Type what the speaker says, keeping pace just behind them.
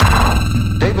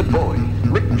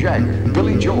Jagger,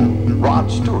 Billy Joel,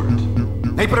 Rod Stewart.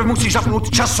 Nejprve musíš zapnout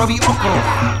časový okruh.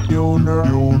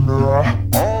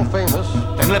 All famous.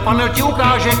 Tenhle panel ti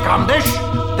ukáže, kam jdeš,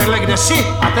 tenhle kde jsi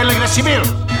a tenhle kde jsi byl.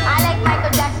 I like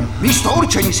Michael Jackson. Místo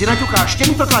určení si naťukáš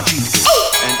těmito tlačítky.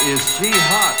 And is she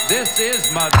hot? This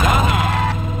is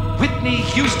Madonna. Whitney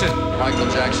Houston. Michael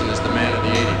Jackson is the man of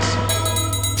the 80s.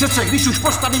 Přece když už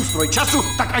postavím stroj času,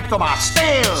 tak ať to má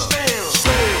styl.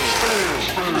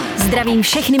 Zdravím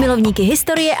všechny milovníky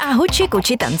historie a huči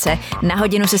kuči tance. Na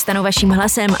hodinu se stanu vaším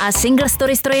hlasem a single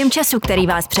story strojem času, který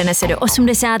vás přenese do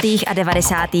 80. a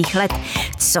 90. let.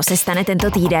 Co se stane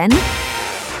tento týden?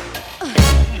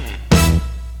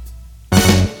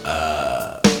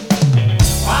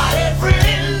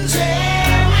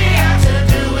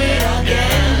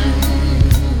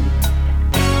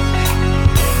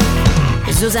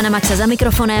 Zuzana Maxa za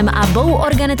mikrofonem a Bou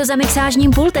Organeto za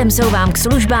mixážním pultem jsou vám k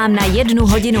službám na 1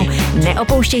 hodinu.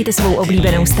 Neopouštějte svou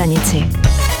oblíbenou stanici.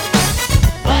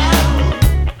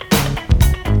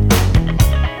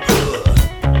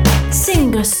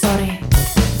 Single story.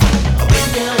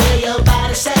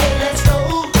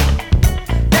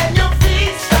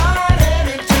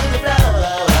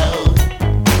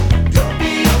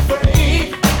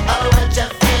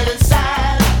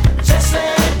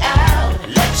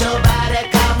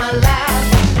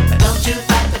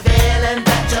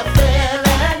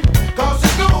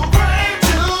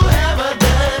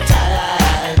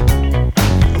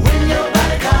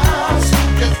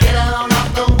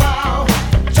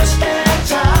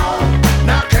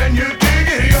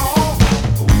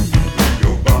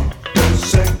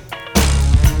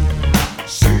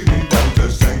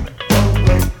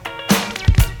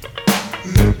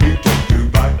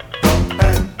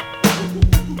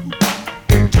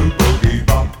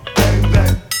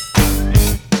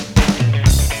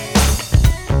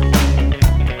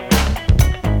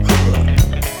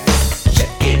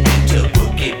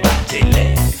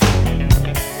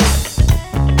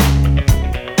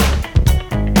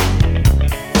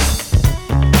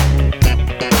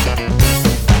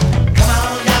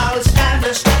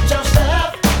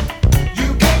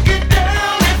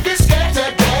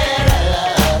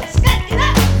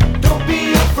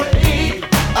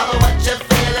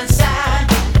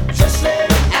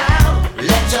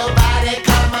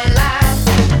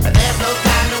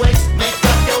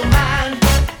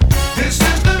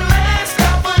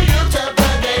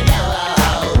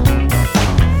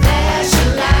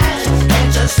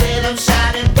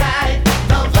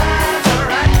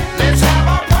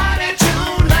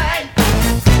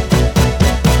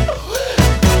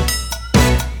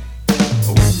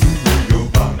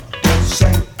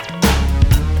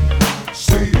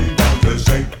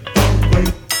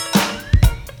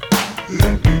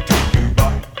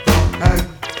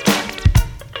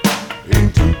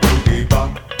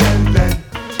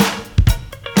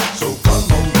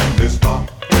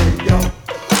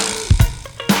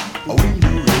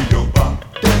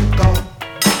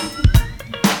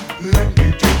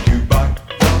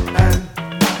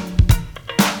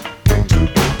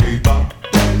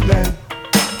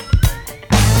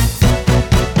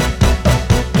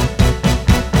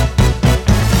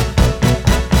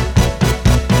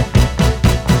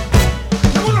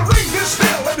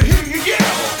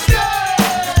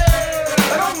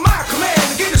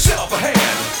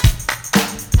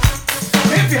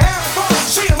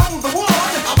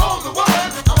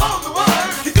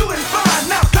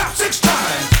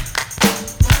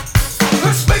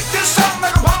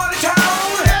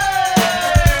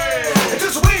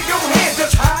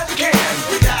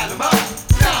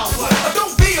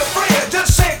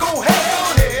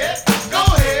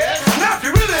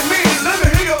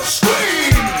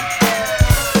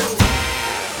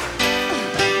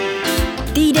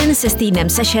 Se s týdnem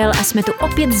sešel a jsme tu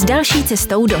opět s další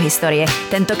cestou do historie.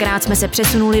 Tentokrát jsme se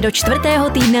přesunuli do 4.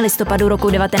 týdne listopadu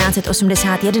roku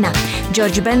 1981.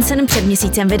 George Benson před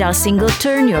měsícem vydal single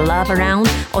Turn Your Love Around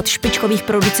od špičkových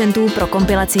producentů pro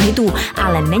kompilaci hitů,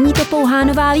 ale není to pouhá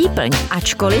nová výplň,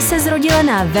 ačkoliv se zrodila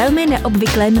na velmi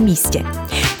neobvyklém místě.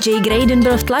 Jay Graydon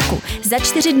byl v tlaku, za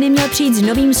 4 dny měl přijít s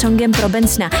novým songem pro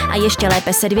Bensona a ještě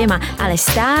lépe se 2, ale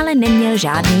stále neměl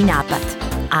žádný nápad.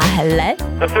 A hle...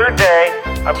 The third day,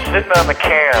 I'm sitting on the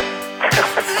cam.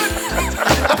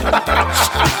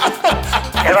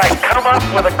 And I come up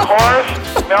with a chorus,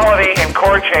 melody, and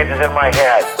chord changes in my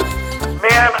head.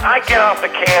 man, I get off the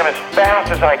can as fast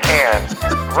as I can,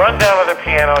 run down to the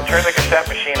piano, turn the cassette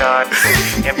machine on,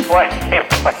 and play.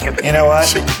 You know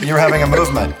what? You're having a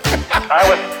movement. I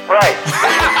was right.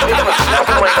 This was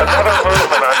definitely another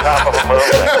movement on top of a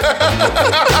movement.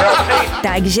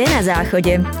 Takže na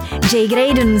záchodě. Jay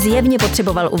Graydon zjevně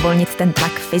potřeboval uvolnit ten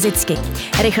tlak fyzicky.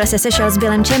 Rychle se sešel s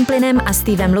Billem Champlinem a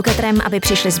Stevem Lukatherem, aby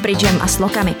přišli s bridgem a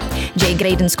slokami. Jay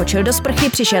Graydon skočil do sprchy,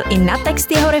 přišel i na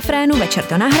text jeho refrénu, večer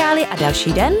to nahráli a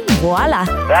další den, voilà.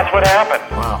 That's what happened.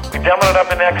 Wow. We doubled it up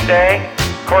the next day.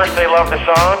 Of course they loved the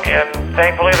song and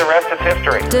thankfully the rest is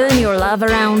history. Turn Your Love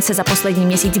Around se za poslední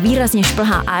měsíc výrazně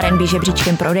šplhá R&B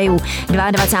žebříčkem prodejů.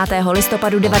 22.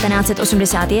 listopadu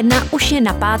 1981 už je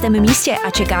na 5. místě a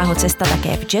čeká ho cesta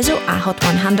také v jazzu a Hot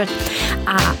 100.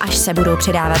 A až se budou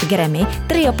předávat Grammy,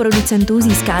 trio producentů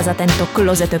získá za tento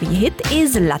klozetový hit i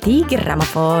zlatý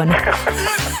gramofon.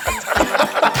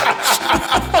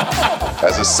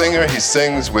 As a singer, he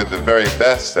sings with the very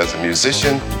best. As a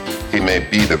musician, he may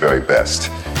be the very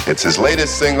best. It's his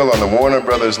latest single on the Warner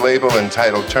Brothers label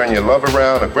entitled Turn Your Love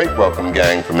Around. A great welcome,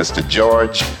 gang, from Mr.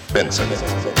 George Benson. You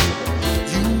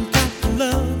got the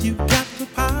love, you got the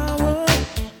power,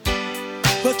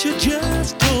 but you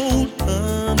just don't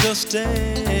understand.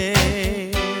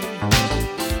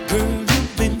 Girl,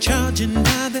 you've been charging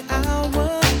by the hour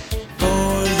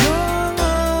for your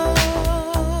love.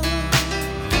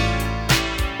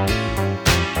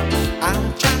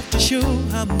 I'll try to show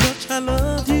how much I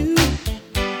love you.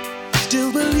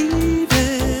 Still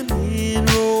believing in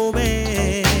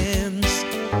romance.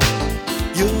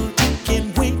 You're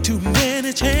taking way too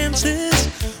many chances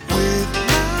with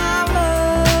my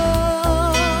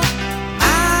love.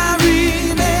 I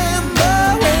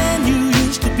remember when you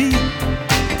used to be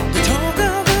the talk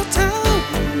of the town.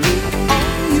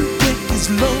 All you get is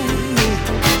lonely.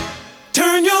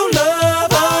 Turn your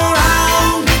love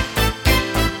around.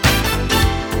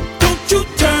 Don't you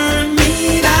turn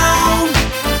me down.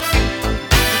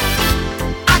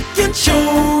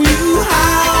 Show you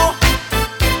how.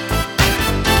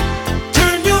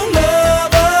 Turn your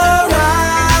love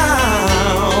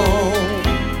around.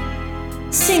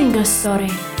 Single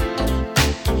Story.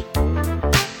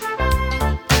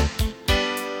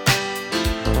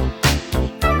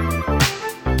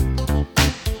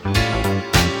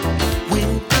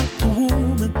 Without the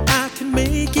woman I can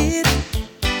make it,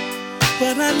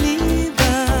 but I need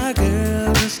the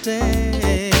girl to stay.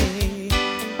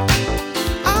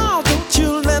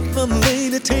 The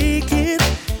lady take it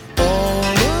all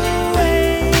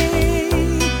away.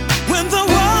 When the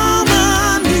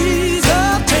woman needs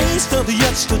a taste of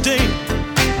yesterday,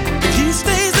 if he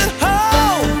stays at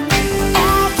home,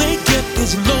 all they get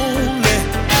is lonely.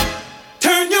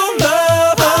 Turn your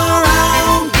love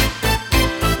around.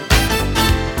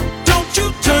 Don't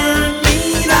you turn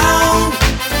me down.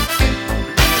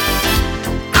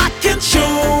 I can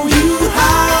show you how.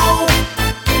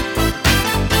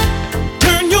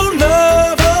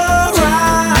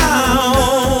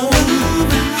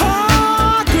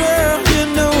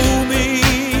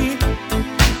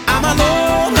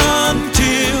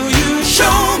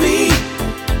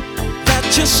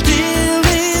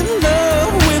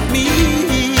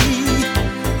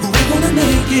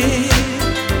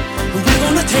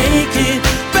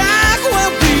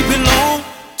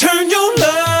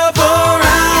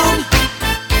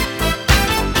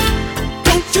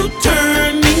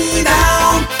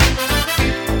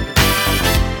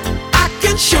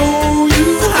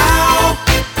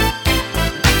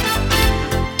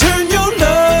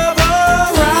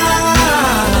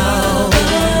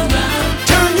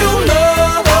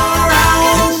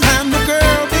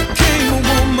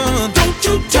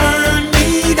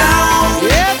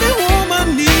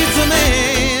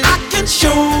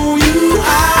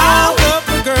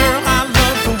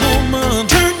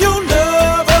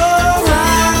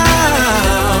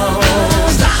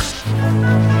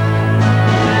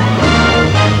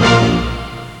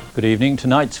 Good evening.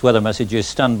 Tonight's weather message is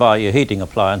stand by your heating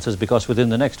appliances because within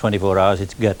the next 24 hours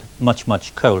it's get much,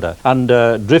 much colder. And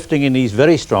drifting in these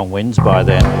very strong winds by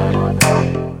then.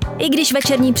 I když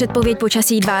večerní předpověď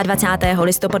počasí 22.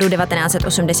 listopadu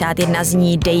 1981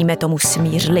 zní dejme tomu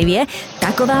smířlivě,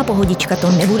 taková pohodička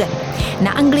to nebude.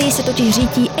 Na Anglii se totiž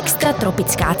řítí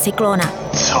extratropická cyklóna.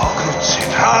 Co, kluci,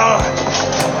 dál!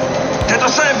 Jde to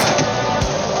sem!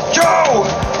 Joe!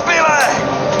 Bille!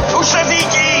 Už se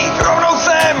řítí! Rovnou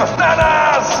sem! Na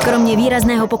nás! Kromě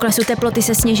výrazného poklesu teploty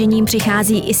se sněžením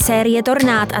přichází i série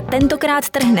tornád a tentokrát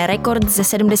trhne rekord ze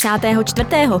 74.,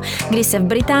 kdy se v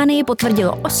Británii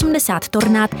potvrdilo 80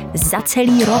 tornád za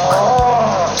celý rok.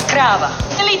 Kráva.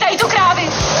 Lítají tu krávy.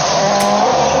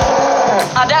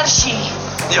 A další.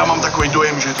 Já mám takový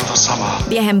dojem, že je to ta sama.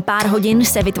 Během pár hodin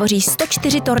se vytvoří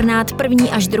 104 tornád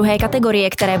první až druhé kategorie,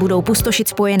 které budou pustošit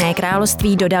Spojené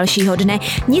království do dalšího dne.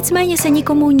 Nicméně se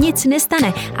nikomu nic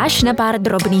nestane, až na pár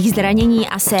drobných zranění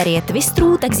a série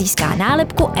twistů tak získá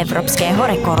nálepku evropského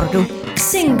rekordu.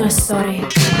 Single Story.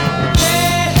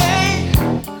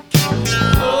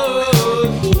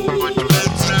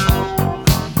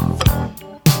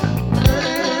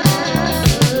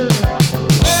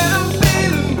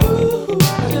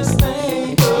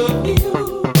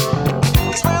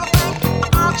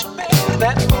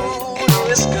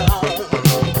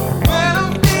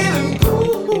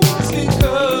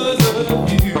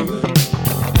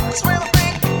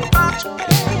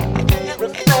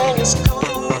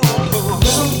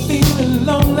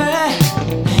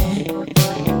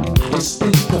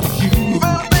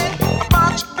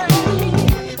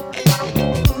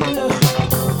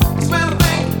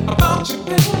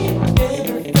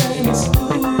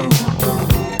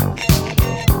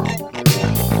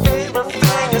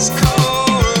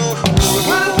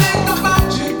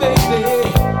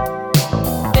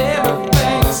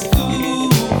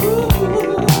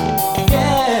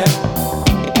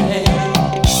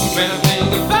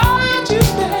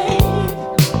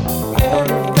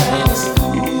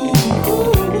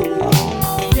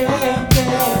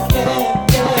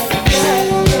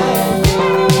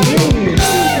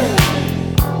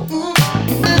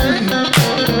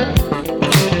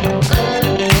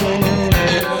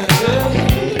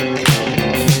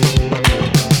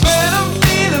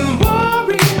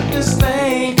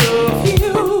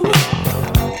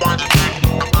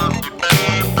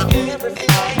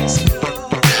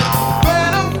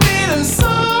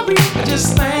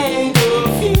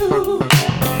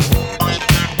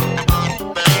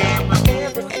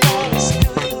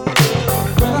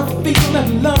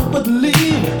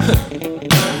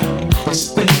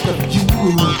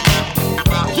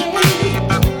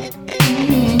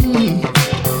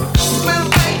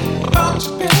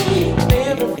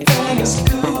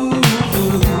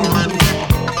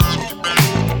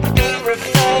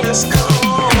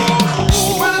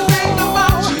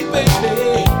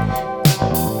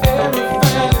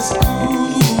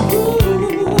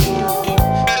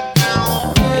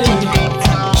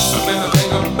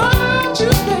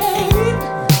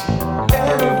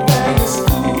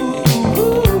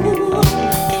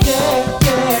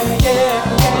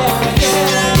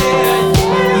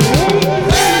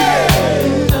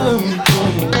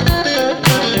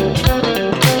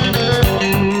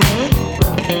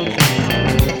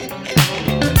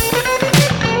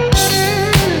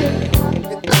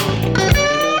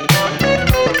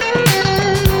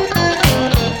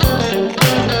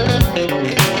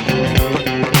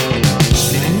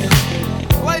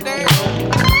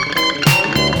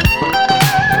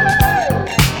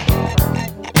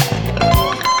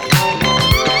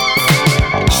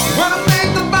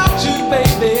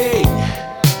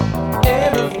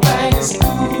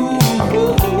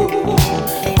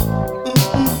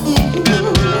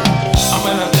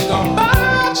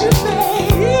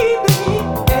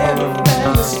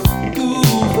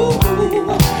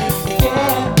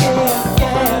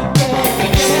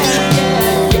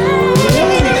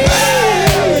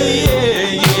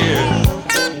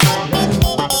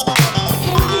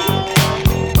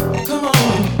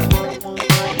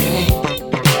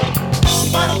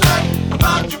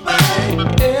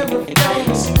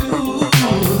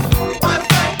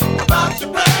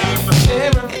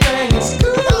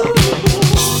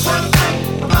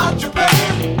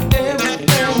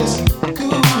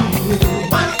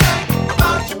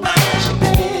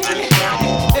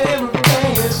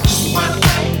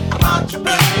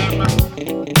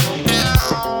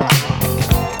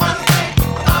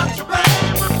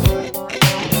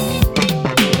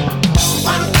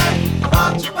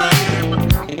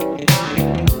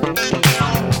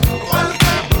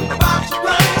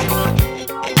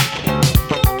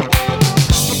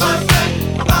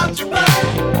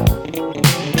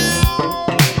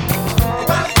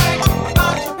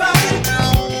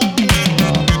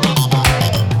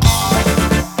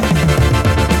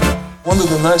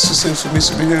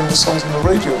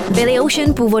 Billy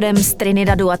Ocean, původem z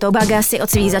Trinidadu a Tobaga, si od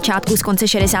svých začátků z konce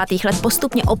 60. let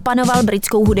postupně opanoval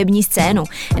britskou hudební scénu.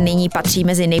 Nyní patří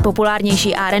mezi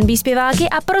nejpopulárnější R&B zpěváky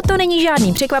a proto není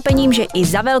žádným překvapením, že i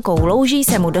za velkou louží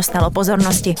se mu dostalo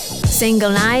pozornosti.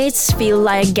 Single Nights, Feel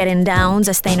Like Getting Down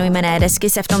ze stejnojmenné desky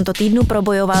se v tomto týdnu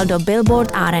probojoval do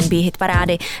Billboard R&B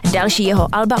hitparády. Další jeho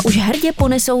alba už hrdě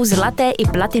ponesou zlaté i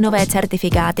platinové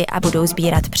certifikáty a budou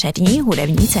sbírat přední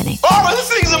hudební ceny.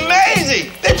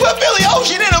 Amazing! They put Billy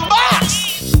Ocean in a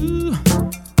box!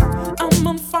 I'm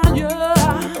on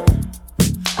fire.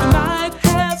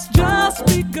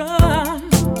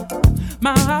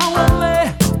 My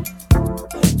only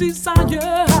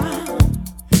desire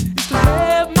is to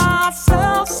have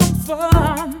myself some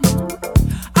fun.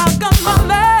 I've got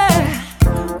money,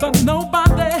 but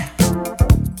nobody,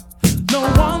 no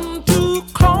one to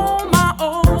call my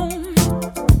own.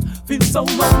 Feel so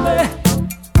lonely,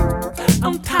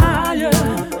 I'm tired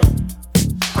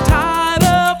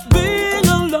of being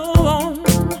alone.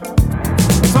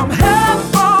 Some head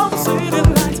from city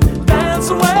lights,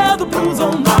 dancing where the blues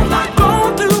on my light.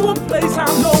 Go to a place I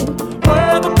know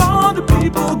where the party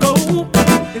people go.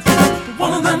 It's just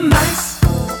one of them nights,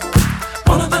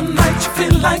 one of them nights you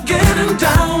feel like getting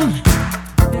down.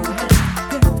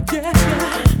 Yeah.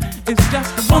 It's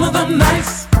just one of them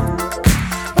nights,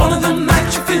 one of them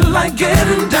nights you feel like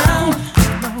getting down.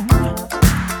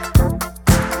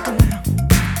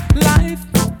 Life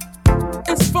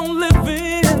is for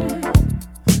living.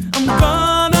 I'm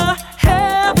gonna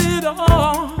have it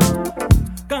all.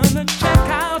 Gonna check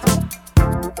out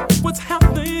what's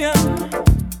happening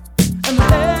and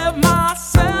have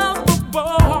myself a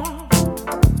ball.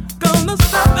 Gonna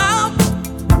step out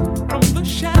from the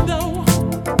shadow,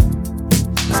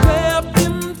 step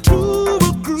into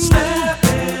a groove.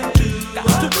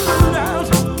 Got to put out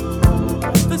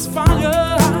this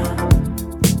fire.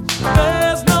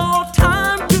 There's no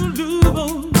time to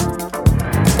lose.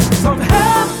 Some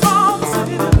head from the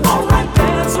city, alright,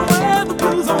 dancing where the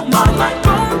blues on my light.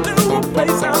 Go to a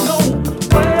place I know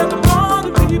where the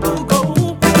party people go.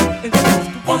 It's just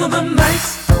one of them nights,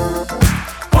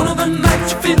 one of them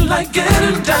nights you feel like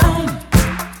getting down.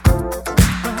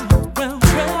 Well,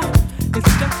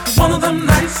 it's just one of them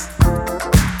nights,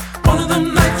 one of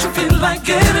them nights you feel like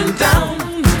getting down.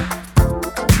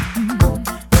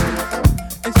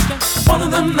 It's just one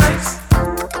of them nights,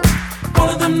 one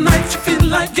of them nights you feel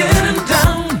like getting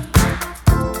down.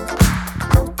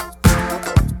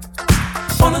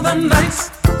 One of them nights,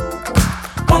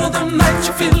 one of them nights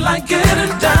you feel like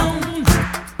getting down.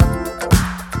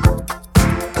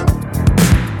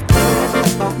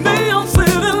 Neon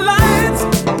city lights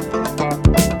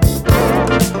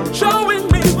showing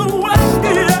me the way.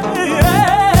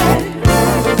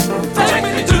 Take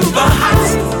me to the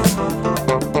heights.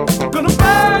 Gonna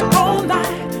burn all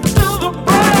night till the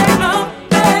break of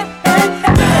day.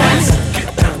 Dance, get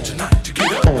down tonight to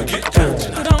get up and get down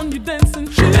tonight. Put on your dancing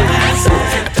shoes. Dance,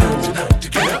 get down tonight to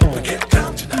get up and get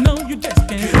down tonight. No, you just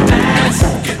can't dance.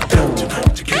 Get down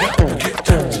tonight to get up and get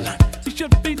down tonight. You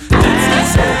should be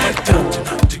dancing. Get down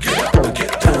tonight to get up and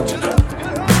get down tonight.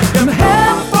 Them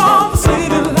head from the city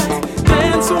lights,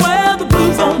 dancing where the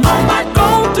blues on my light. Go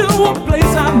to a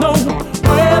place I know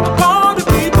where the party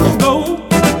people go.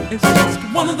 It's just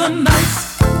one of them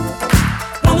nights,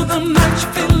 one of them nights you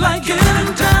feel like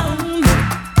getting down.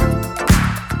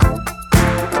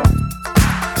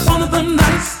 One of them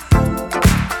nights,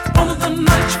 one of them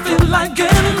nights you feel like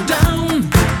getting down.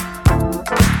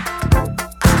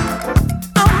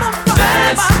 I'm a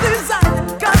fire, my desire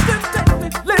got to take me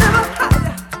a little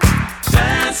higher.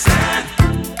 Dancing,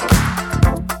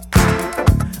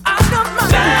 I got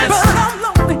money, but I'm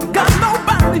lonely. Got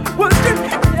nobody, would you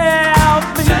help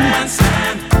me?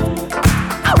 Dancing.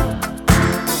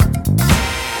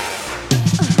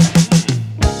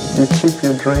 You keep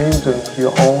your dreams and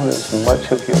you own as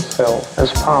much of yourself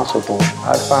as possible.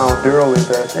 I found early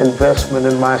that investment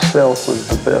in myself was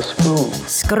the best move.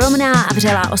 Skromná a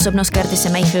vřelá osobnost Curtise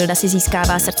Mayfielda si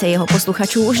získává srdce jeho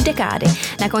posluchačů už dekády.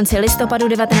 Na konci listopadu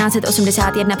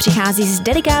 1981 přichází s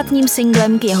delikátním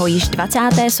singlem k jeho již 20.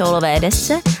 solové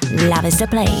desce Love is the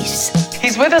Place.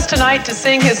 He's with us tonight to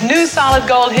sing his new solid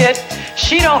gold hit,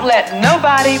 She Don't Let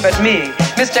Nobody But Me,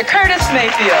 Mr. Curtis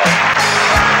Mayfield.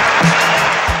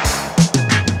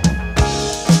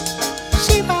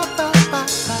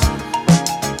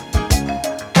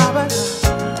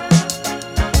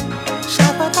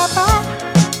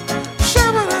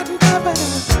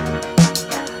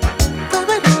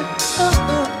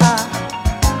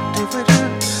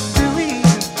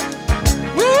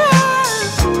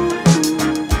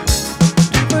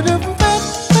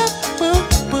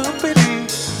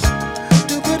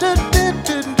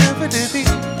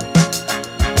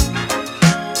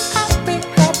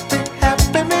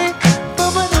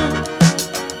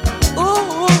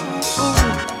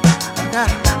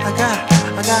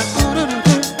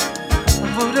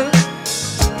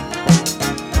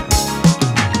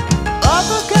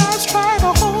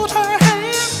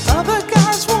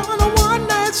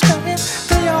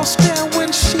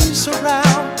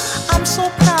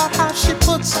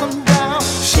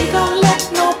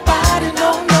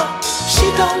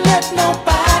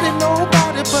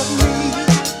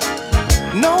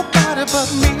 Nobody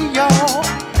but me, y'all.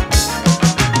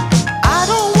 I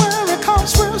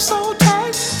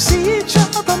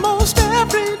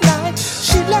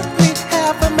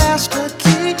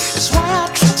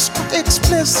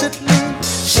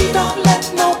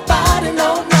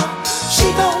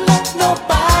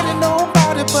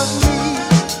but me.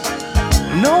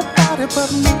 Nobody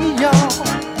but me, y'all.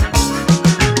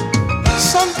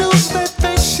 Some dudes, they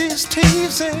think she's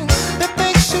teasing. They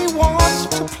think she wants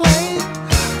to play,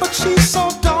 but she's so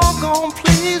doggone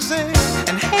pleasing.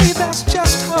 And hey, that's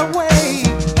just her way.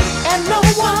 And no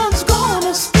one's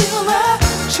gonna steal her.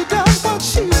 She does what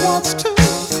she wants to.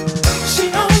 She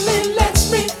only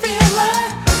lets me feel her,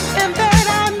 and that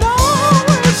I know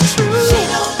it's true. She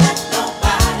don't let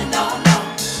nobody know, no.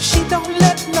 She don't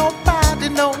let nobody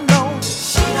know, no.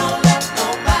 She don't let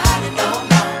nobody know,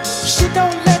 no. She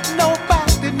don't let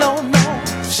nobody know, no.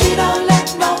 She don't let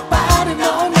nobody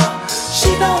know, no.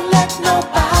 She don't let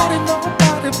nobody,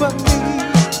 nobody but me.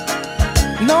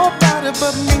 Nobody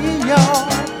but me, y'all.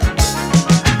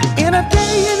 In a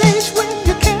day and age when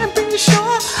you can't be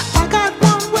sure, I got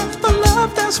one with the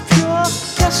love that's pure.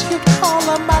 Guess you'd call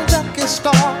her my lucky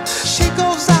star. She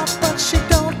goes out but she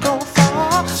don't go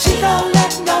far. She don't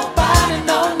let nobody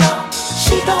know, no.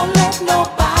 She don't let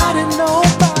nobody,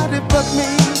 nobody but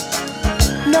me.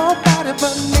 Nobody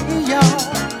but me, y'all.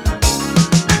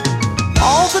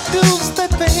 All the dudes that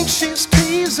think she's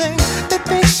teasing, they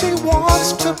think she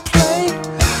wants to play,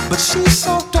 but she's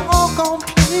so doggone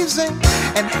pleasing.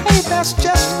 And hey, that's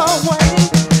just her way.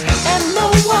 And no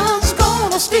one's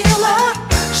gonna steal her.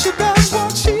 She does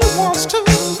what she wants to.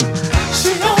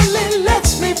 She only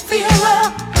lets me feel her,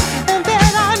 and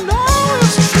that I know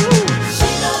it's true.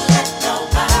 She don't let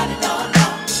nobody know, no.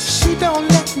 She don't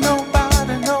let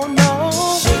nobody know, no.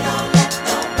 She don't let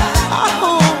nobody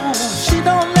know, no. She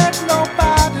don't let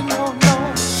nobody know, no.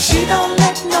 She don't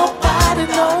let nobody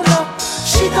know, no.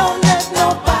 She don't let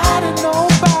nobody,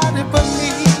 nobody but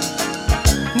me.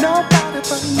 Nobody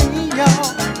but me, y'all.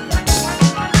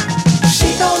 She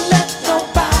don't let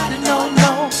nobody know,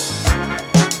 no.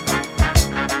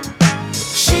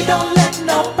 She don't let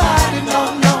nobody know,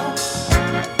 no.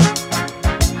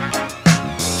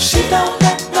 She don't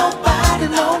let nobody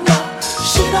know, no.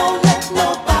 She don't let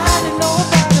nobody,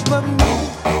 nobody but me.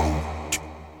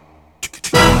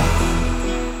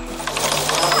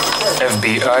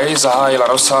 FBI zahájila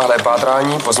rozsáhlé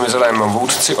pátrání po zmizelém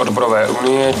vůdci odborové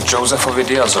unie Josephovi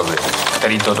Diazovi,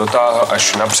 který to dotáhl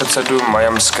až na předsedu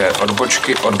miamské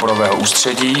odbočky odborového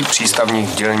ústředí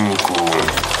přístavních dělníků.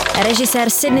 Režisér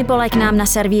Sidney Pollack nám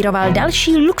naservíroval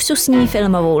další luxusní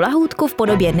filmovou lahůdku v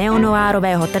podobě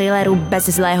neonoárového thrilleru Bez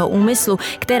zlého úmyslu,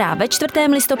 která ve 4.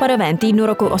 listopadovém týdnu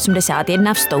roku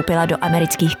 81 vstoupila do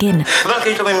amerických kin.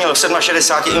 Velký to by měl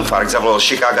 67 infarkt, zavolal z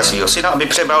Chicaga svýho syna, aby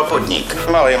přebral podnik.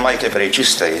 Malý Mike je prej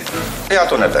čistej. Já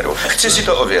to neberu. Chci si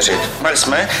to ověřit. Byli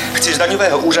jsme, chci z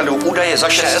daňového úřadu údaje za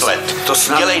 6 let. To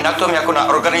dělej na tom jako na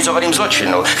organizovaným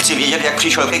zločinu. Chci vědět, jak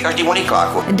přišel ke každému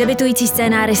nikláku. Debitující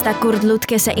scénárista Kurt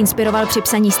Lutke se inspiroval při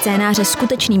psaní scénáře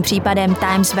skutečným případem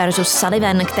Times vs.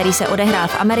 Sullivan, který se odehrál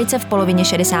v Americe v polovině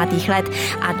 60. let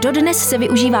a dodnes se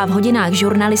využívá v hodinách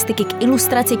žurnalistiky k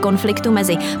ilustraci konfliktu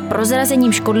mezi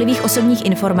prozrazením škodlivých osobních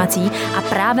informací a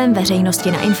právem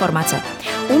veřejnosti na informace.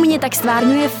 Umně tak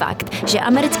stvárňuje fakt, že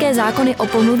americké zákony o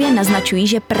pomluvě naznačují,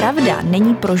 že pravda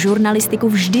není pro žurnalistiku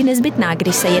vždy nezbytná,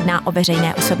 když se jedná o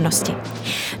veřejné osobnosti.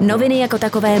 Noviny jako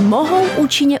takové mohou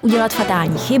účinně udělat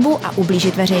fatální chybu a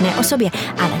ublížit veřejné osobě,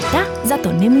 ale ta za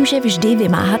to nemůže vždy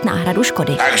vymáhat náhradu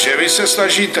škody. Takže vy se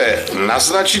snažíte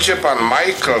naznačit, že pan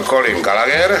Michael Colin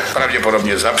Gallagher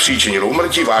pravděpodobně zapříčinil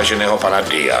úmrtí váženého pana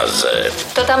Diaze.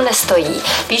 To tam nestojí.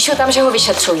 Píšu tam, že ho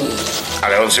vyšetřují.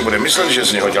 Ale on si bude myslet, že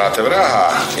z něho děláte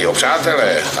vraha, jeho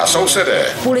přátelé a sousedé.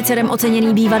 Pulitzerem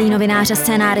oceněný bývalý novinář a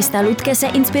scénárista Lutke se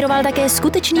inspiroval také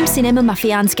skutečným synem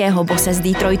mafiánského bose z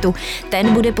Detroitu.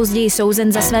 Ten bude později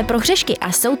souzen za své prohřešky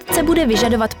a soudce bude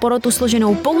vyžadovat porotu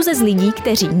složenou pouze z lidí,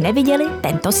 kteří neviděli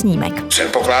tento snímek.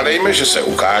 Předpokládejme, že se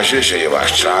ukáže, že je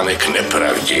váš článek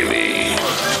nepravdivý.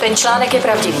 Ten článek je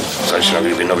pravdivý. Začala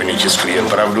by noviny tiskly jen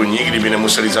pravdu, nikdy by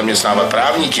nemuseli zaměstnávat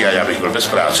právníky a já bych byl bez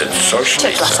práce, což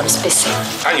četla jsem spisy.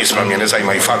 Ani jsme mě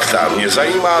nezajímají fakta, mě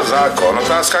zajímá zákon.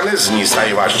 Otázka nezní, zda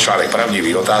je váš článek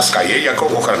pravdivý. Otázka je, jakou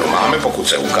ochranu máme, pokud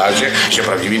se ukáže, že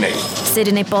pravdivý není.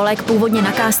 Sidney Pollack původně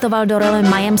nakástoval do role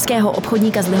miamského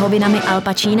obchodníka s lihovinami Al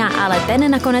Pacina, ale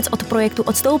ten nakonec od projektu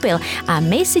odstoupil a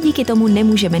my si díky tomu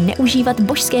nemůžeme neužívat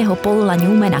božského Paula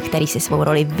Newmana, který si svou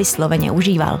roli vysloveně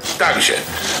užíval. Takže,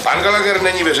 pan Gallagher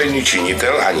není veřejný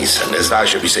činitel, ani se nezdá,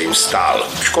 že by se jim stál.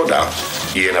 Škoda.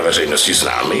 Je na veřejnosti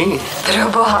známý?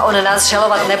 Proboha, on nás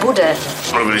žalovat nebude.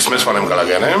 Mluvili jsme s panem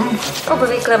Gallagherem?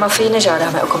 Obvykle mafijny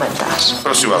nežádáme o komentář.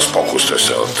 Prosím vás, pokuste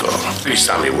se o to. Když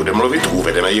sami bude mluvit,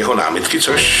 uvedeme jeho námitky,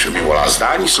 což vyvolá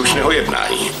zdání slušného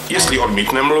jednání. Jestli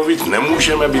odmítne mluvit,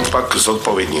 nemůžeme být pak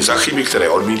zodpovědní za chyby, které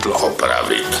odmítl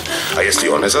opravit. A jestli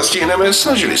ho nezastihneme,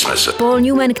 snažili jsme se. Paul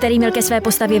Newman, který měl ke své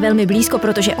postavě velmi blízko,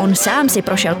 protože on sám si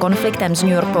prošel konfliktem s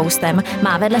New York Postem,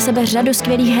 má vedle sebe řadu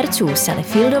skvělých herců, Sally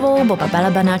Fieldovou, Boba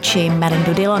Balabana či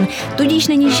Melindu Dillon. Tudíž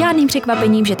není žádným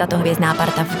překvapením, že tato hvězdná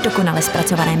parta v dokonale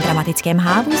zpracovaném dramatickém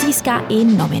hávu získá i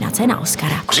nominace na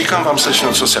Oscara. Říkám vám,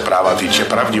 slečno, co se práva týče,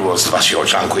 pravdivost vašeho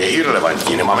článku je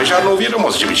irelevantní. Nemáme žádnou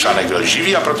vědomost, že by článek byl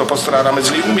živý, a proto postrádáme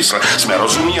zlý úmysl. Jsme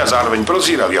rozumní a zároveň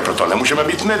prozíraví, a proto nemůžeme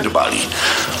být nedbalí.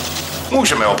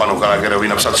 Můžeme o panu Gallagherovi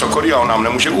napsat cokoliv a on nám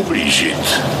nemůže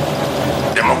ublížit.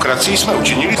 Demokracii jsme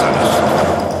učinili za nás.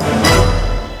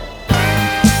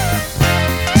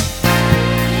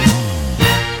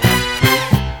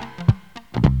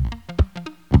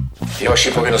 Je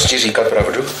vaší povinností říkat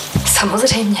pravdu?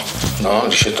 Samozřejmě. No,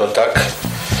 když je to tak,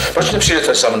 proč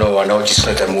nepřijdete za mnou a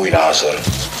neotisknete můj názor?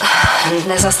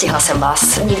 Nezastihla jsem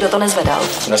vás, nikdo to nezvedal.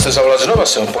 Dnes se zavolat znova,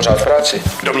 jsem pořád v práci.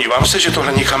 Domnívám se, že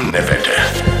tohle nikam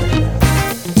nevede.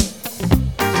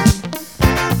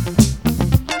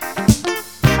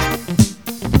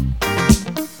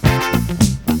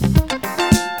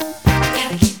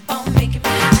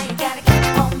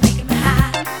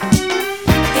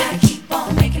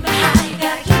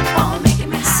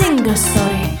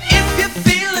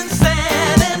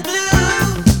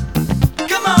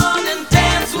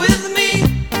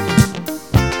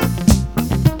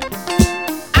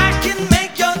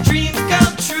 Dreams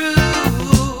come true.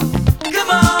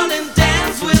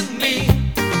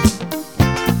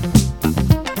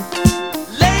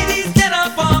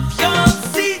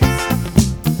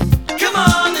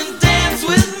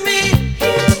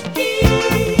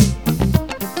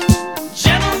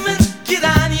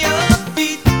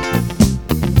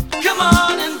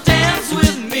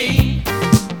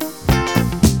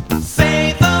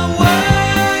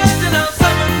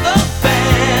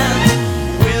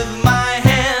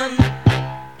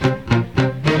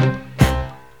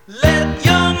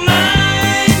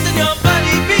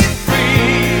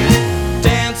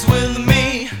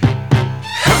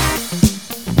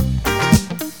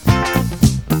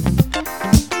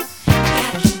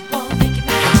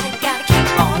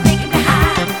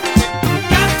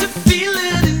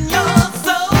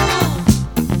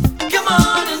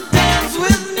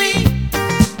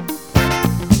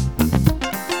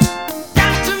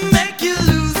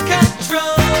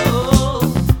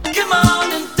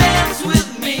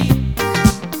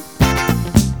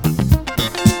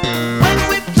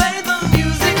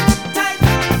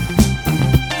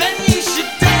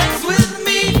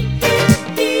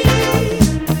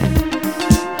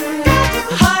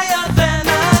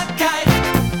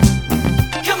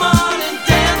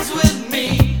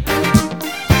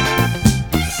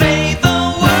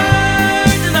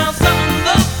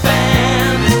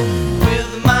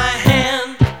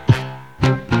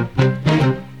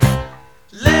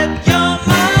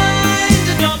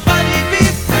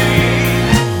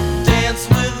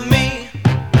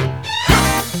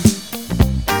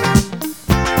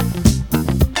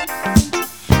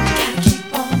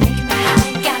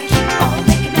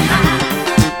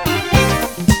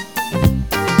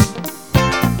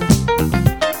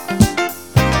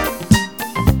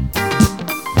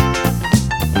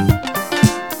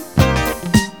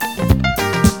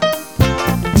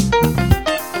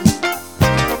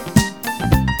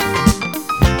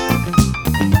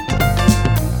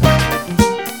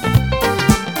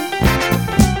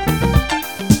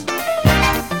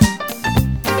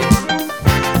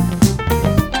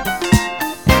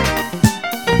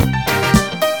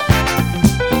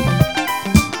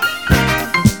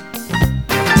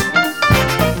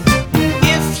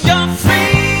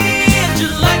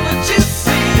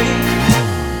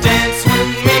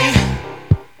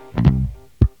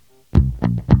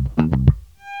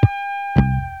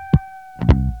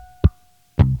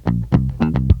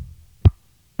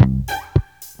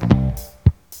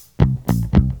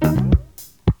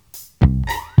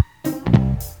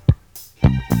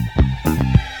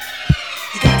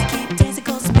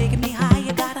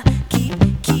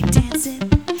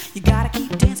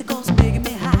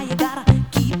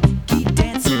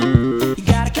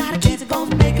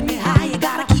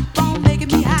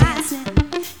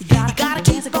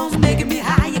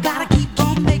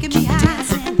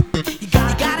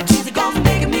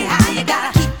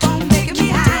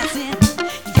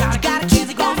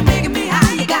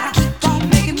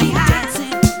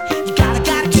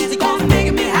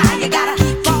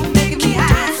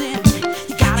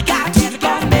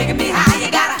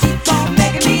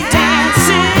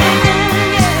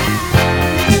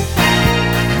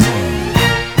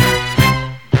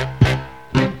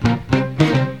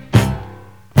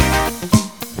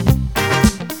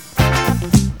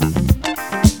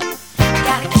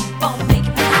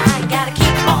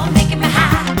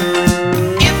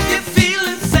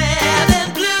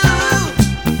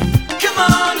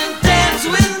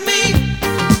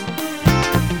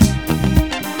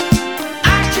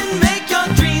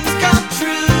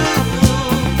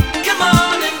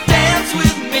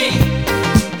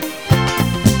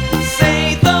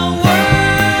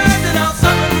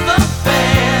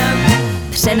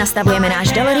 nastavujeme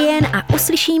náš DeLorean a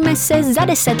uslyšíme se za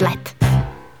 10 let.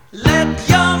 Let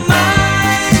your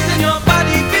mind and your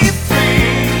body be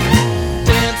free.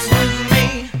 Dance with me.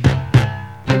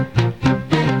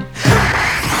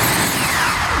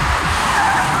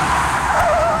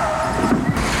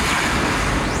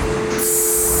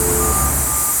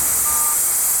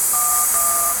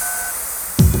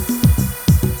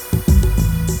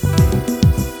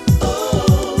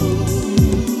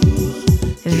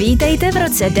 Vítejte v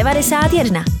roce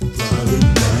 91.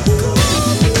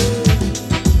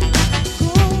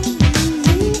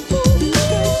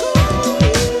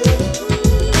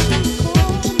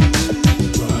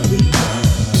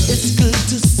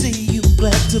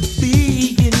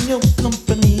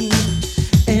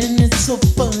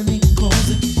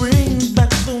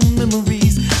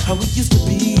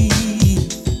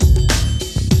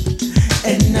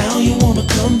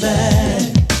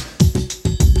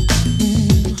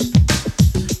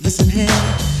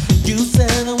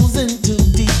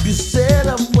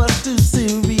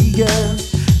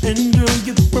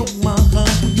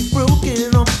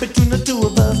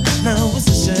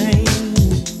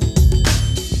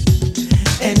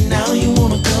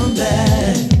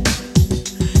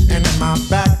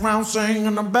 Sing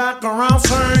in the background,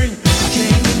 sing. I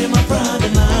can't give you my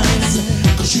private lines,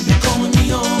 'cause you be calling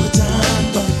me all the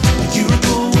time. But you were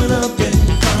going up and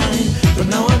fine. But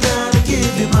now I gotta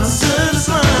give you my service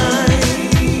line,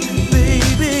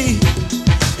 baby.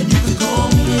 And you can call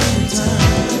me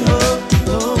anytime.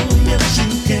 Oh, yes you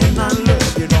can. I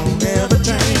love you, don't ever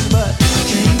change. But I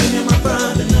can't give you my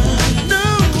private line, no.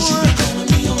 'Cause you be calling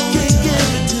me all the time. Can't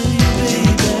give it to you,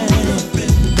 baby.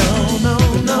 No.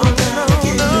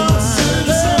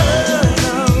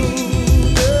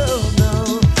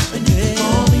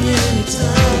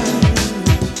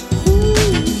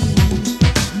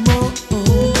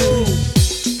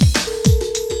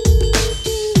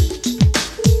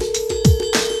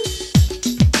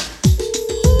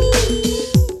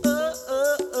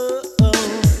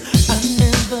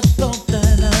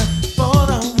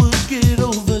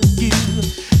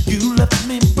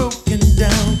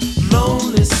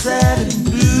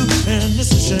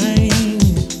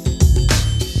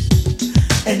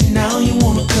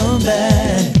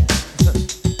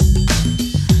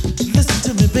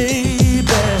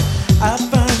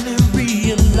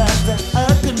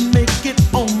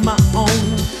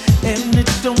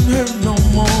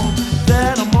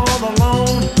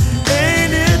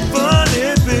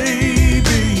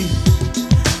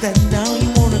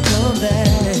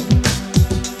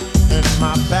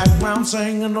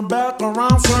 Sing in the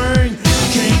background, sing. I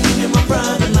can't give you my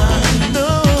private line, no.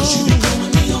 'Cause you be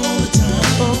calling me all the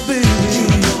time. Oh, baby, you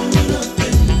know it up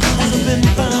and been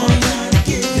fine. I gotta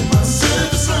give you my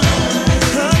service line.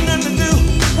 I got to do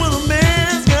what a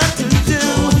man's got to do.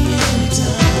 Call me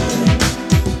anytime.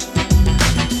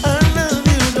 I love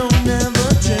you, don't ever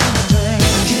change.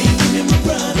 I can't give you my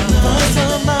private line.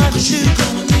 Somebody you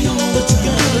calling me all the time. But you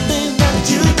can do the things that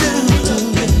you do.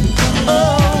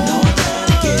 Oh.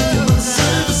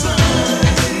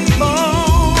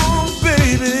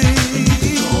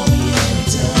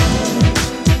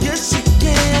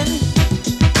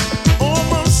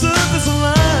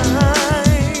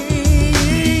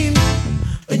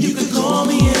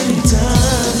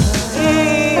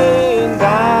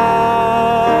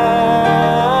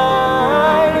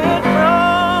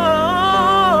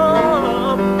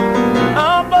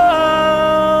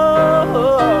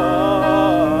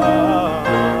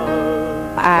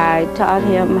 Taught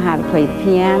him how to play the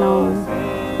piano,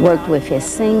 worked with his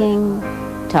singing,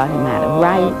 taught him how to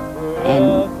write,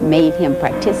 and made him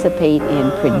participate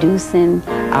in producing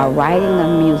or writing a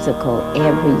musical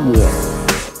every year.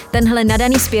 Tenhle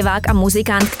nadaný zpěvák a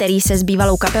muzikant, který se s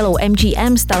bývalou kapelou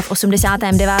MGM stal v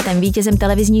 89. vítězem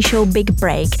televizní show Big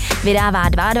Break, vydává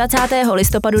 22.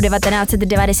 listopadu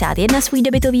 1991 svůj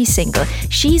debutový single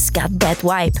She's Got That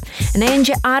Vibe.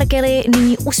 Nejenže R. Kelly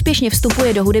nyní úspěšně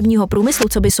vstupuje do hudebního průmyslu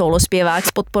coby solo zpěvák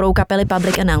s podporou kapely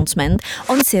Public Announcement,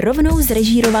 on si rovnou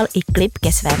zrežíroval i klip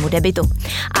ke svému debutu.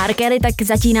 R. Kelly tak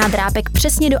zatíná drápek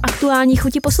přesně do aktuální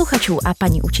chuti posluchačů a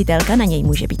paní učitelka na něj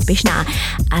může být pyšná.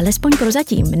 Alespoň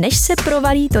prozatím, než se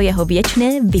provalí to jeho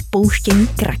věčné vypouštění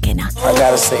krakena. I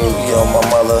gotta say, my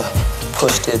mother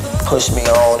pushed me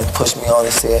on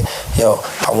and said,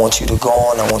 I want you to go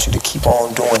on, I want you to keep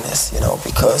on doing this,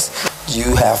 because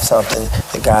you have something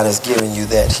that God has given you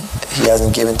that he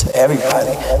hasn't given to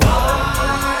everybody.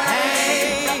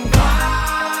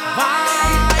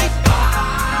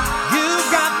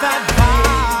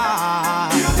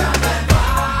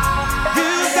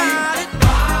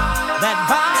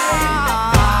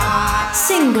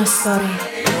 Single Story.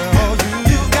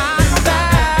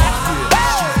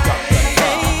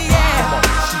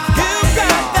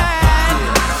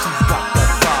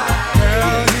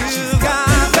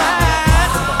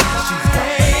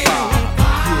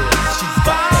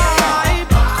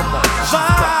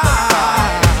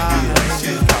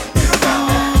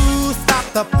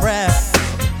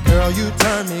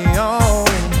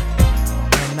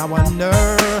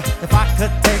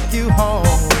 take you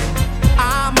home.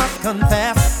 I must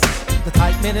confess, the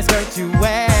tight miniskirt you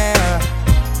wear,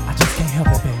 I just can't help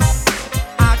it, baby.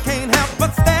 I can't help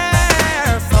but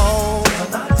stare. So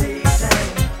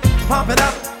pump it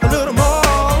up a little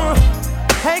more.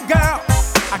 Hey girl,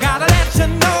 I gotta let you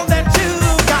know that you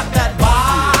got that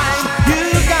vibe. You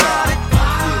got it,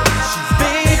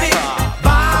 baby,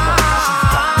 vibe.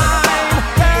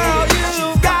 Girl, you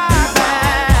got that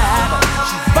vibe.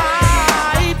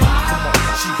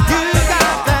 You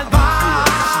got that vibe.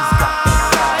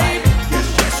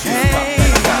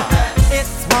 Hey,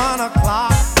 it's 1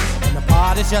 o'clock and the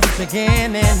party's just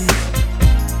beginning.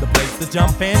 The place to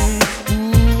jump in.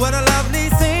 Ooh, what a lovely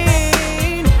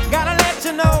scene. Gotta let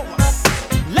you know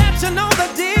the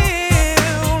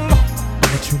deal.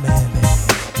 I'm a true man, baby,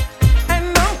 and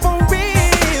I'm for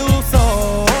real. So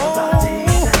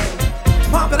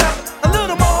pump it up a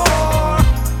little more.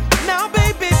 Now,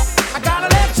 baby, I gotta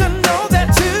let you know that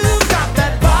you got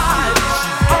that vibe.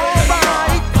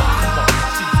 Alright,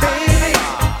 baby,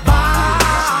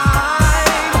 vibe.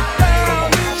 Girl,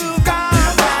 you got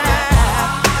that.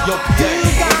 Yo, PA,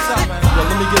 what's up, man? Yo,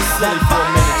 let me get silly for a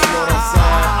minute, you know what I'm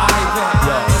saying?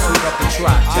 Yo, sweep up the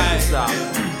track, check this out.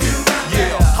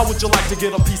 Yeah, how would you like to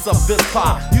get a piece of this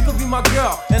pie? You could be my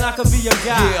girl, and I could be your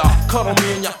guy. Yeah, cuddle me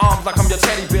in your arms like I'm your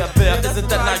teddy bear. Isn't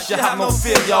that nice? You have no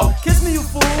fear, yo. Kiss me, you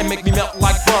fool, and make me melt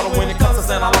like butter. When it comes to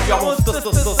saying I love you, I won't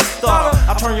stutter.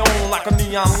 I turn you on like a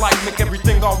neon light, make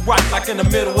everything alright, like in the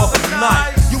middle of the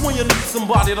night. You when you need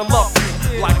somebody to love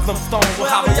you, like them stones will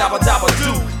have a yabba dabba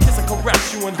do. Kiss and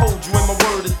caress you and hold you, and my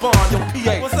word is bond. Yo,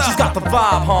 PA, she's got the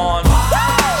vibe, hon.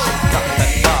 She's got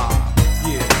that vibe.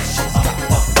 Yeah, she's got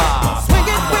the vibe. Swing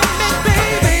it with me,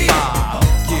 baby.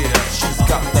 Yeah, she's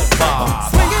got that vibe.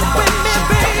 Swing it with me,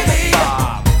 baby.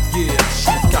 Yeah,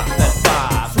 she's got that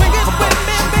vibe. Swing it with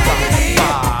me, baby.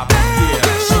 Yeah,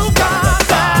 she's got that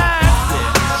vibe.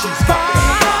 She's got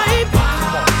that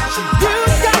vibe. You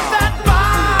got that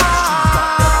vibe.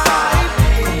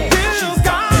 You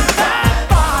got that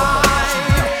vibe.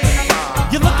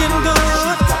 You're looking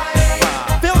good.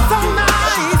 Feel so nice.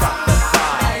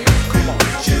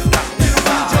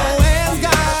 Joanne's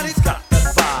got it.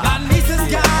 Lanisa's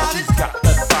got it.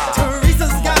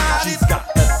 Teresa's got it.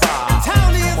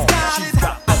 Tony's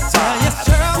got it. Yes,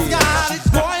 Cheryl's got it.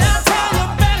 Boy, I tell you,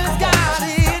 Betty's got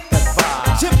it.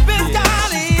 Chip has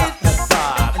got it.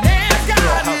 Nan's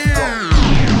got it.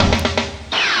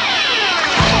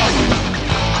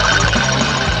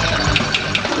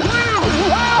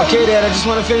 Okay, Dad, I just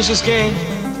want to finish this game.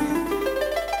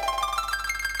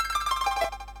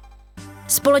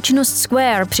 Společnost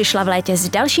Square přišla v létě s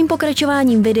dalším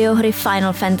pokračováním videohry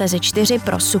Final Fantasy IV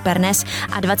pro Super NES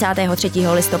a 23.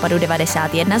 listopadu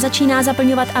 1991 začíná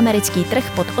zaplňovat americký trh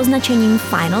pod označením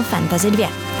Final Fantasy II.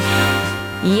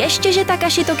 Ještě, že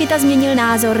Takashi Tokita změnil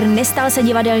názor, nestal se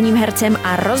divadelním hercem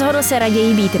a rozhodl se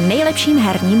raději být nejlepším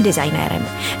herním designérem.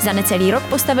 Za necelý rok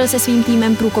postavil se svým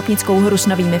týmem průkopnickou hru s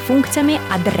novými funkcemi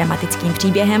a dramatickým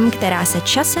příběhem, která se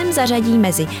časem zařadí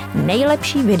mezi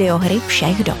nejlepší videohry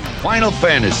všech dob. Final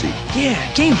Fantasy. Yeah,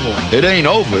 Game Boy. It ain't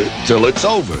over till it's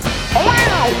over.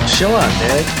 Show up,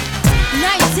 Dad.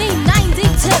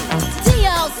 1992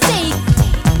 DLC.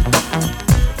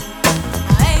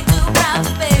 I ain't too proud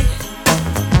to be.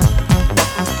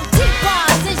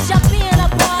 T-Bars, it's your being a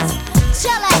boss.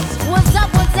 Chillax, what's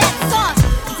up with that sauce?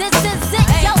 This is it,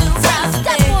 yo,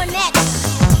 step on that.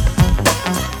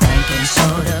 Thinking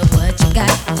short of what you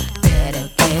got. Better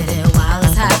get it while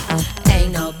it's hot.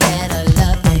 Ain't no better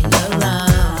love than your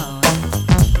own.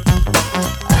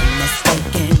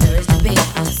 Unmistaken urge to be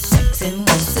sexing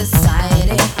with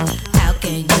society. How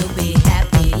can you be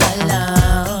happy alone?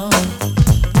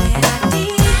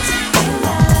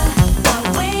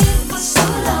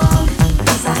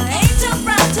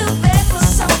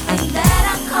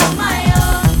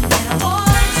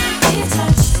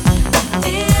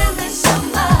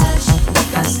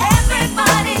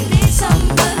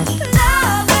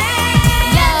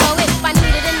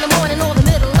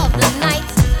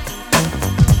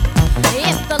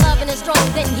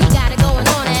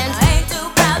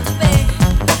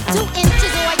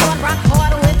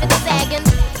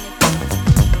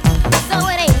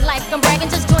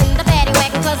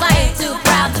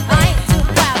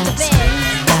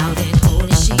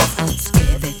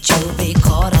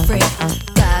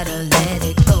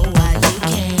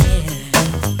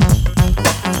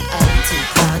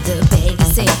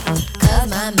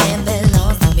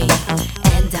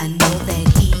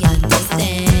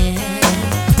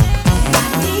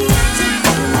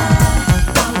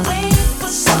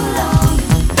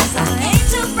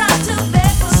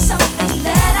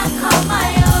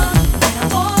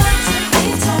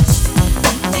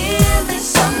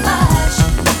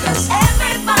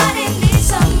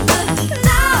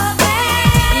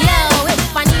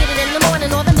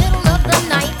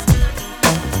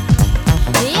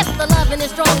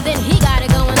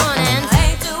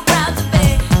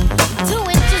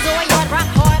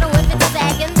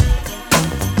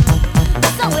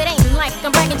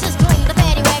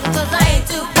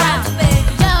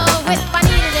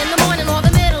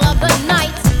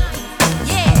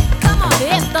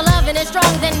 keeping it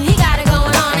strong, then he got it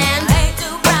going on. And ain't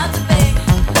too proud to be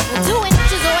 2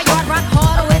 inches or a yard rock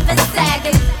harder with the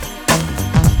sagging.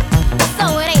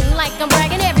 So it ain't like I'm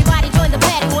bragging, everybody join the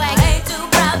paddy wagon. Ain't too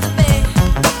proud to be.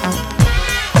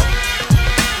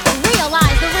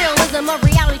 Realize the realism of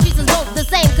reality treats us both the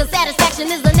same, cause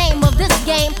satisfaction is the name of this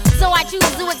game. So I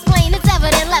choose to explain, it's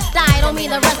evident, left eye don't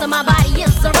mean the rest of my body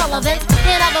is irrelevant.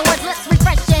 In other words, let's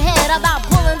refresh your head about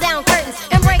pulling down curtains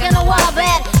and breaking the wall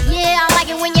bed. Yeah, I like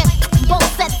it when you both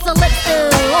sets of lips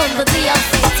on the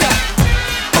DLC tip.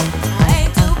 I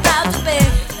ain't too proud to be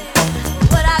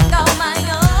what I call my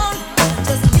own,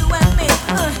 just you and me.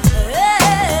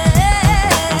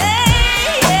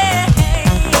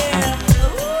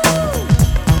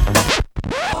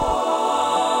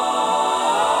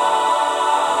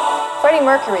 Freddie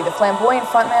Mercury, the flamboyant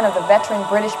frontman of the veteran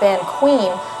British band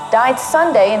Queen, died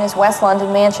Sunday in his West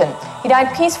London mansion. He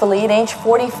died peacefully at age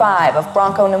 45 of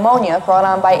bronchopneumonia brought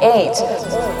on by AIDS.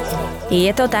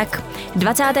 Je to tak.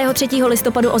 23.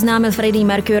 listopadu oznámil Freddie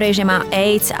Mercury, že má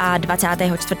AIDS a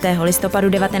 24. listopadu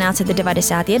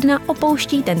 1991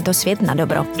 opouští tento svět na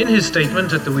dobro. In his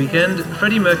statement at the weekend,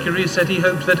 Freddie Mercury said he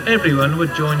hoped that everyone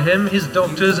would join him, his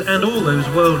doctors and all those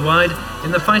worldwide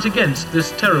in the fight against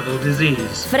this terrible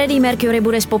disease. Freddie Mercury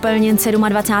bude zpopelněn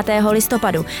 27.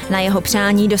 listopadu. Na jeho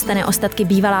přání dostane ostatky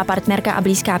bývalá partnerka a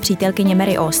blízká přítelkyně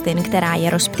Mary Austin, která je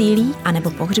rozptýlí anebo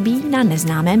pohřbí na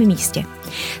neznámém místě.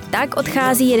 Tak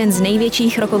odchází jeden z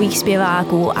největších rockových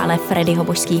zpěváků, ale Freddieho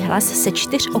božský hlas se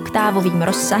 4oktávovým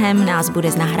rozsahem nás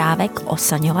bude z nahrávek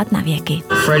oslňovat na věky.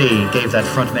 Freddie gave that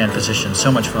frontman position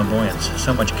so much flamboyance,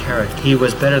 so much character. He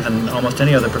was better than almost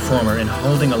any other performer in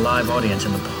holding a live audience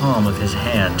in the palm of his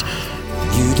hand.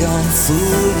 You don't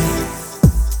fool me.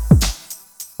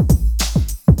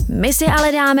 My si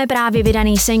ale dáme právě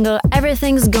vydaný single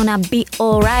Everything's Gonna Be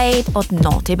Alright od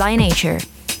Naughty by Nature.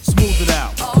 Smooth it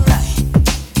out.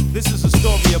 This is a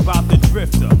story about the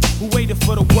drifter who waited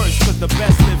for the worst cause the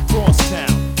best lived cross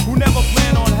town, who never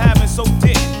planned on having so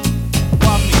didn't.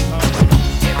 Why me, huh?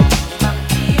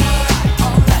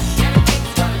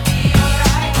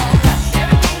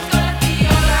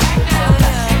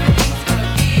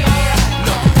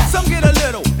 Some get a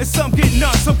little and some get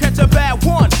none. Some catch a bad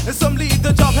one and some leave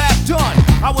the job half done.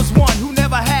 I was one who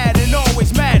never had and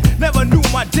always mad. Never knew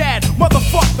my dad,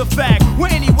 motherfuck the fag.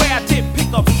 Well, anyway, I did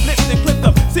pick up, flipped and clipped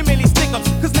up, seemingly stick-ups,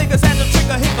 cause niggas had to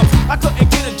trigger hiccups. I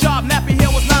couldn't get a job, nappy hair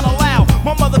was not allowed.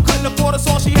 My mother couldn't afford us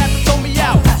all, she had to throw me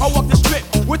out. I walked the strip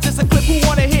with just a clip, who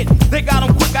wanna hit? They got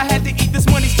them quick, I had to eat this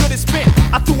money's good as spent.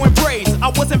 I threw in braids, I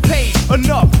wasn't paid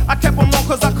enough. I kept them on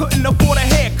cause I couldn't afford a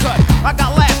haircut. I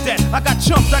got laughed at, I got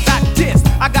chumped, I got dissed.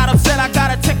 I got upset, I got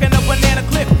a tick and a banana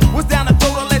clip. Was down the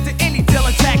throat, I led to any deal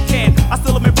attack can. I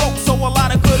still have been broke, so a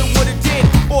lot of coulda, woulda, did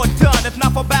or done. If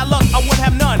not for bad luck, I wouldn't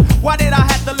have none. Why did I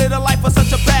have to live a life for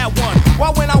such a bad one?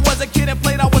 Why when I was a kid and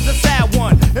played, I was a sad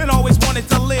one and always wanted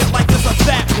to live like this or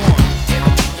that one.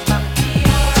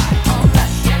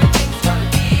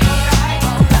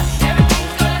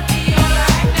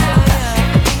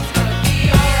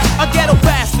 A ghetto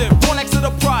bastard, born next to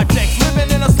the projects,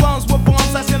 living in the slums with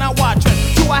bombs, that's in our watch.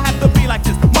 Do I have to be like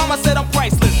this? Mama said I'm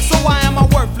priceless, so why am I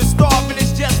worthless? Starving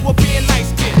is just what being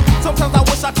nice kid. Sometimes I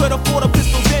wish I could afford a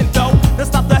pistol then though. To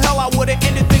stop the hell I would've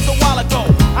ended things a while ago.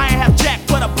 I ain't have jack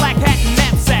but a black hat and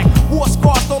knapsack. War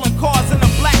scars, stolen cars and a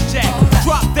blackjack.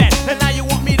 Drop that, and now you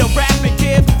want me to rap and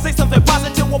give. Say something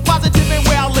positive, well positive ain't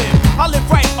where I live. I live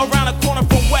right around the corner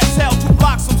from West Hell, 2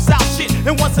 blocks from South shit,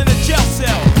 and once in a jail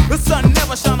cell. The sun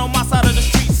never shone on my side of the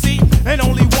street, see? And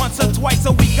only once or twice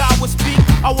a week I would speak.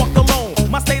 I walked alone,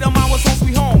 my state of mind was home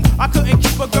sweet home. I couldn't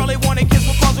keep a girl, they wanted kids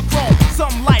with cars of chrome.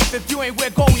 Some life, if you ain't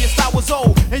where gold, your style was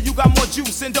old. And you got more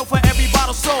juice and dope for every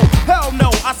bottle sold. Hell no,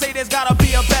 I say there's gotta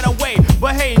be a better way.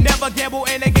 But hey, never gamble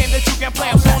in a game that you can play.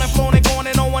 I'm flown and flown and going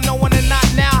and on and not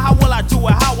now. How will I do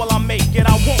it? How will I make it?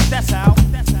 I won't, that's how.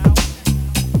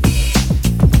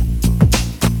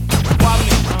 Why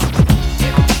me,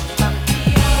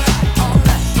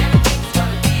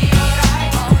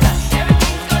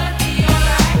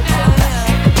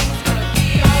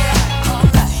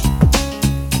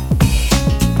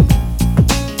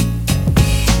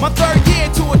 My third year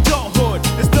to adulthood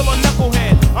is still a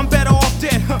knucklehead. I'm better off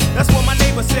dead,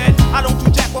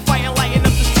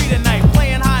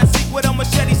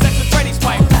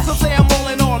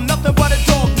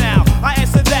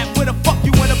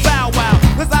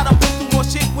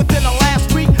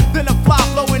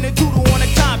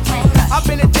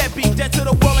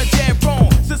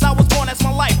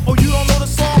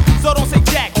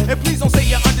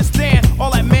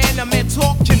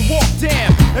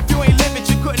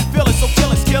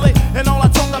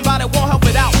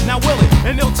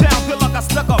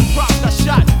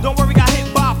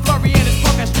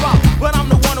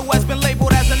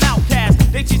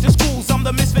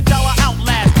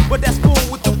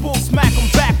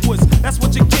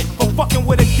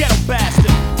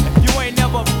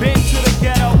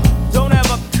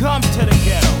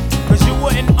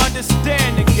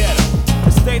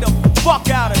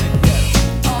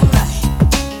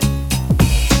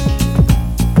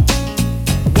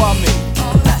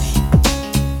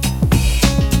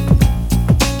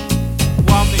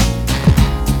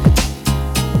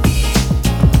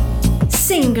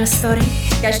 Middle Story.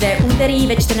 Každé úterý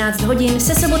ve 14 hodin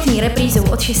se sobotní reprízou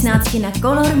od 16 na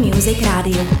Color Music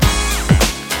Radio.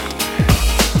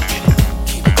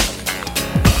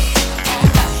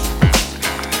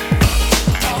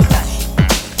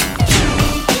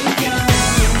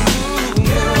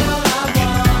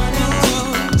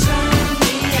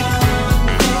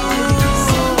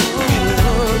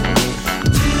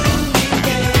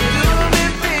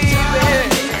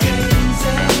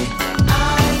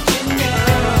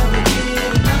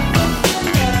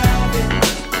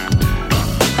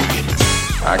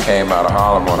 Came out of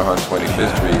Harlem on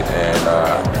 125th Street,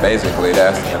 and basically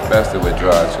that's infested with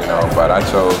drugs, you know. But I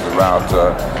chose the route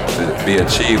to be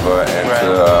achiever and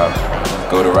to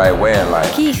go the right way in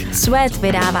life. Keith Sweat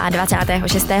vydává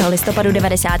 26. listopadu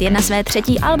 91 své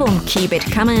třetí album Keep It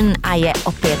Comin' a je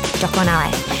opět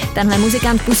dokonalé. Tenhle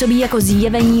muzikant působí jako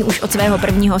zjevení už od svého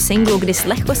prvního singlu, kdy s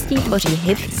lehkostí tvoří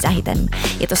hit za hitem.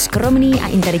 Je to skromný a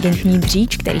inteligentní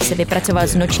dříč, který se vypracoval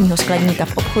z nočního skladníka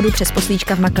v obchodu přes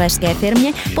poslíčka v makléřské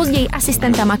firmě, později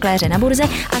asistenta makléře na burze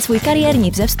a svůj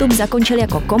kariérní vzestup zakončil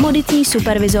jako komoditní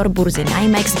supervizor burzy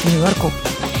NYMEX v New Yorku.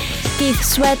 Keith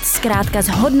Sweat zkrátka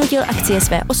zhodnotil akcie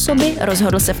své osoby,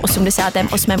 rozhodl se v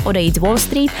 88. odejít z Wall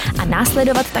Street a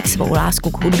následovat tak svou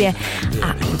lásku k hudbě.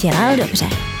 A dělal dobře.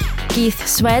 Keith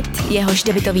Sweat, jehož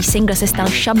debutový single se stal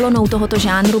šablonou tohoto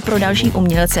žánru pro další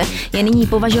umělce, je nyní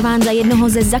považován za jednoho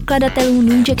ze zakladatelů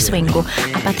New Jack Swingu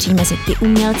a patří mezi ty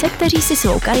umělce, kteří si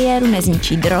svou kariéru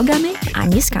nezničí drogami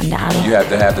ani skandály. You have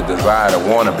to have the desire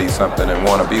to want to be something and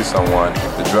want to be someone.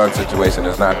 The drug situation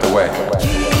is not the way.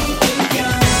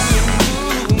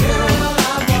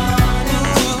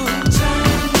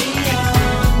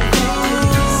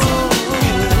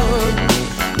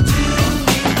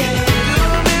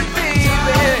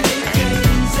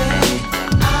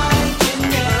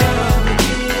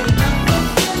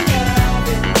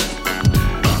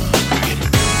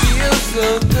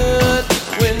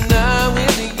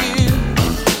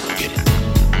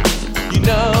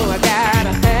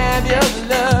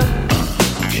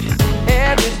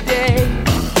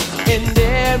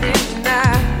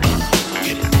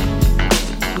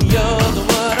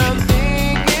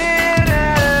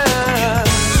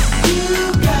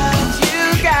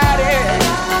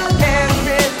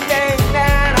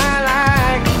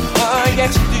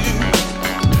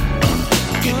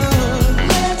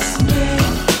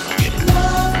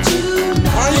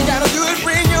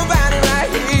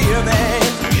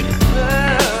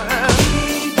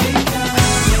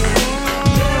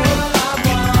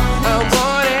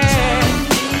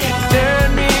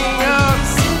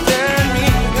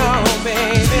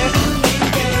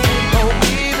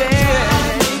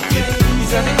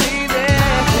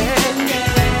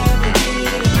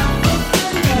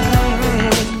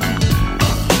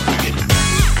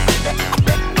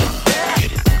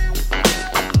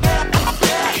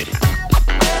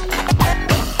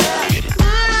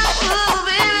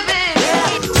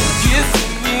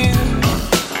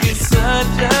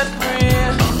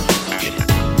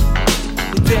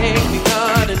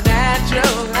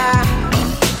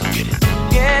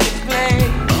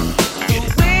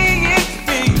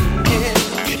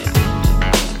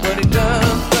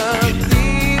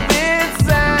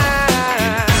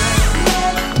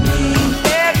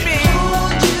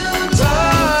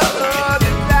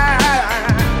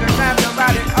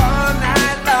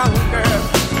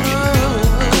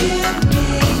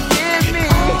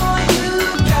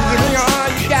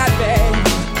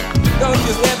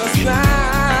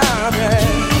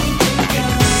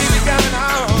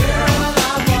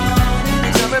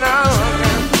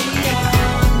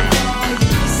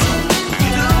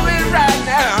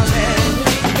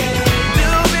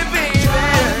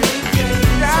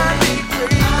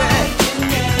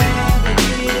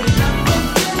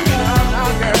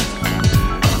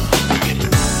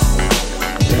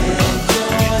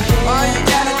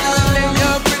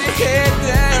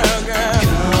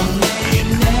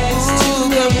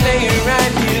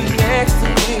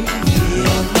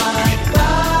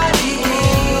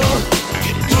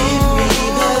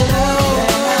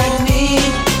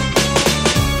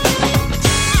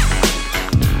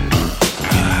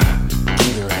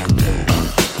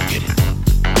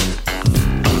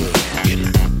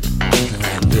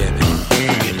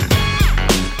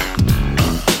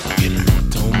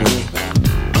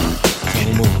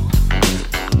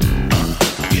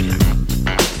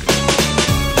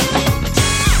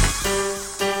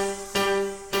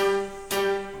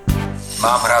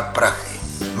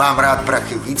 Mám rád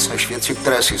prachy víc než věci,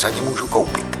 které si za ně můžu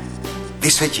koupit.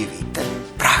 Vysvětivý, ten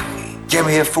prachy. Těm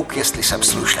je fuk, jestli jsem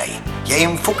slušnej. Je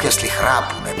jim fuk, jestli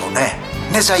chrápu nebo ne.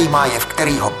 Nezajímá je, v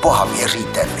kterýho boha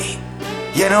věříte vy.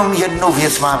 Jenom jednu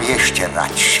věc mám ještě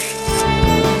radši.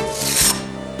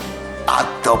 A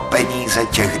to peníze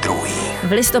těch druhých.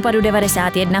 V listopadu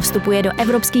 91 vstupuje do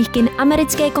evropských kin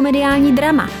americké komediální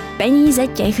drama Peníze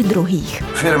těch druhých.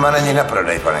 Firma není na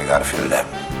prodej, pane Garfielde.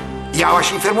 Já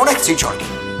vaši firmu nechci, Jordi.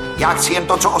 Já chci jen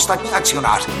to, co ostatní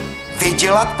akcionáři.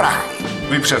 Vydělat prachy.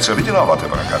 Vy přece vyděláváte,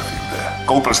 pane Garfielde.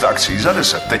 Koupil jste akcí za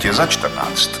 10, teď je za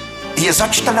 14. Je za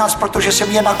 14, protože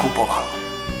jsem je nakupoval.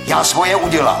 Já svoje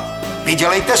udělám. Vy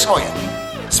dělejte svoje.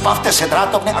 Zbavte se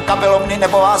drátovny a kabelovny,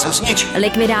 nebo vás zničí.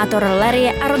 Likvidátor Larry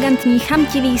je arrogantní,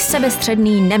 chamtivý,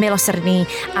 sebestředný, nemilosrdný,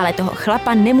 ale toho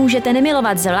chlapa nemůžete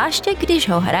nemilovat, zvláště když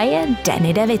ho hraje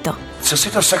Danny DeVito. Co si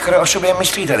to sakra o sobě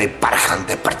myslíte, vy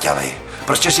parchante prťavy?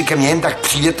 Prostě si ke mně jen tak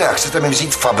přijdete a chcete mi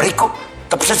vzít fabriku?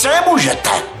 To přece nemůžete.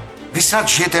 Vy snad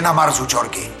žijete na Marsu,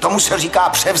 Jorgi. Tomu se říká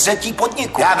převzetí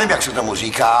podniku. Já vím, jak se tomu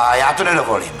říká, a já to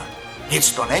nedovolím.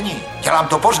 Nic to není, dělám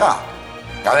to pořád.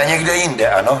 Ale někde jinde,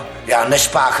 ano? Já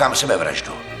nespáchám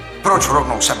sebevraždu. Proč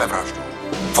rovnou sebevraždu?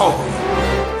 Fohuj.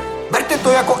 Berte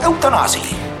to jako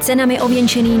eutanázii. Cenami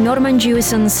ověnčený Norman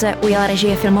Jewison se ujal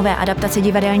režie filmové adaptace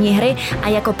divadelní hry a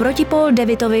jako protipól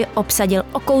DeVitovi obsadil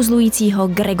okouzlujícího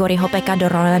Gregoryho Pecka do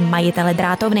role majitele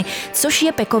drátovny, což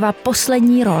je Peckova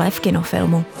poslední role v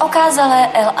kinofilmu. Okázalé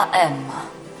L&M.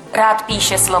 Rád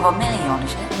píše slovo milion,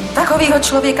 že? Takovýho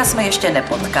člověka jsme ještě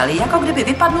nepotkali, jako kdyby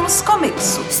vypadnul z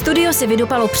komiksu. Studio si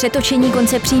vydupalo přetočení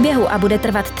konce příběhu a bude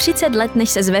trvat 30 let, než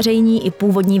se zveřejní i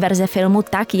původní verze filmu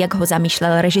tak, jak ho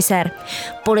zamýšlel režisér.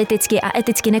 Politicky a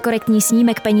eticky nekorektní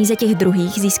snímek Peníze těch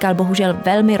druhých získal bohužel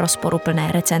velmi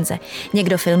rozporuplné recenze.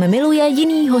 Někdo film miluje,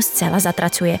 jiný ho zcela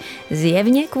zatracuje.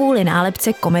 Zjevně kvůli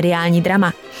nálepce komediální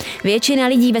drama. Většina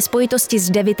lidí ve spojitosti s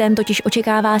DeVitem totiž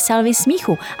očekává salvy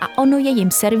smíchu a ono je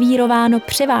jim servírováno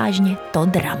převážně to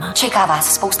drama. Čeká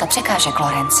vás spousta překážek,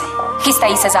 Lorenzi.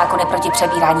 Chystají se zákony proti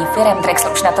přebírání firem,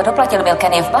 Drexel už na to doplatil,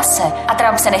 Milken je v base a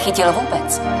Trump se nechytil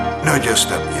vůbec.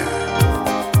 Neděste mě.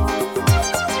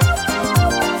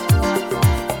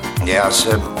 Já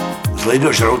se s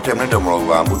lidožroutem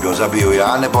nedomlouvám, buď ho zabiju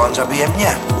já, nebo on zabije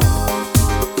mě.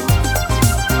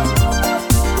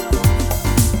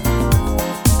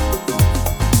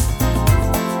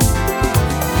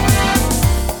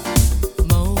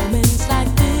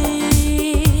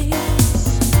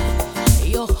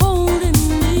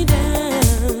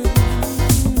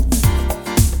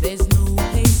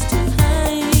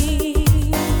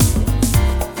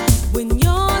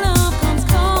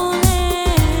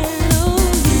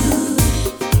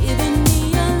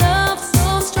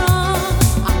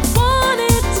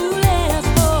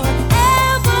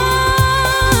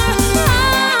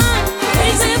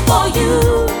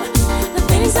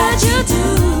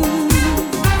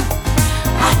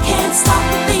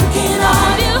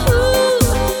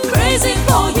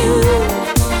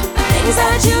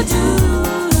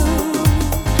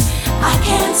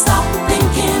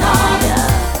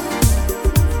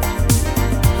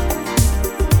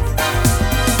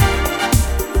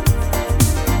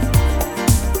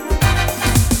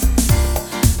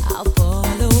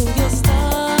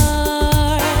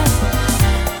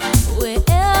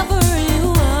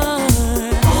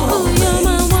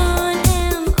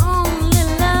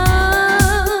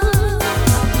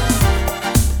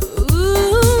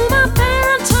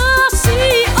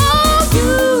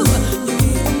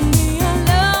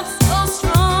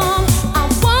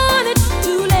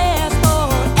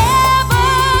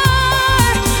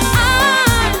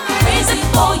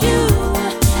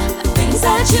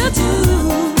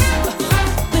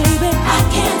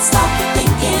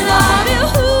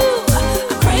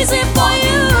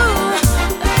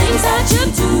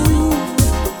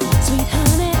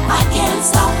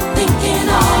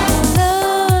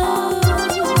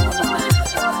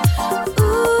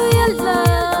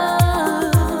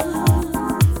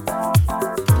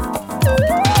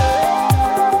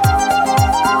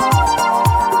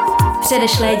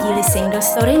 Předešlé díly Single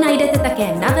Story najdete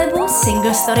také na webu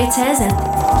singlestory.cz.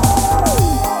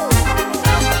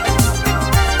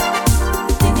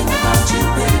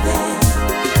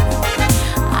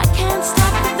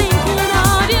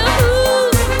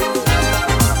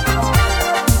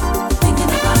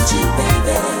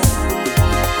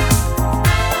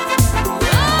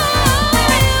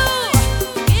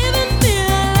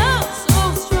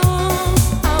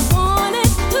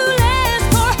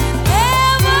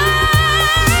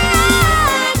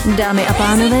 Dámy a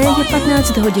pánové, je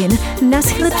 15 hodin.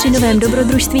 Naschle při novém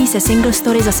dobrodružství se Single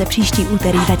Story zase příští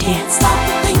úterý ve 2.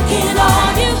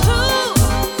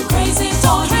 Crazy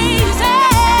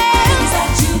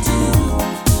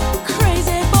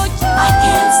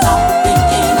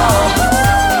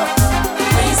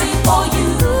for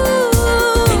you,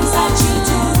 things that you do.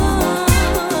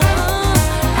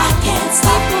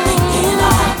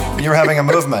 having a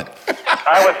movement.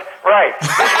 I was right.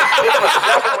 This was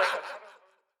definitely.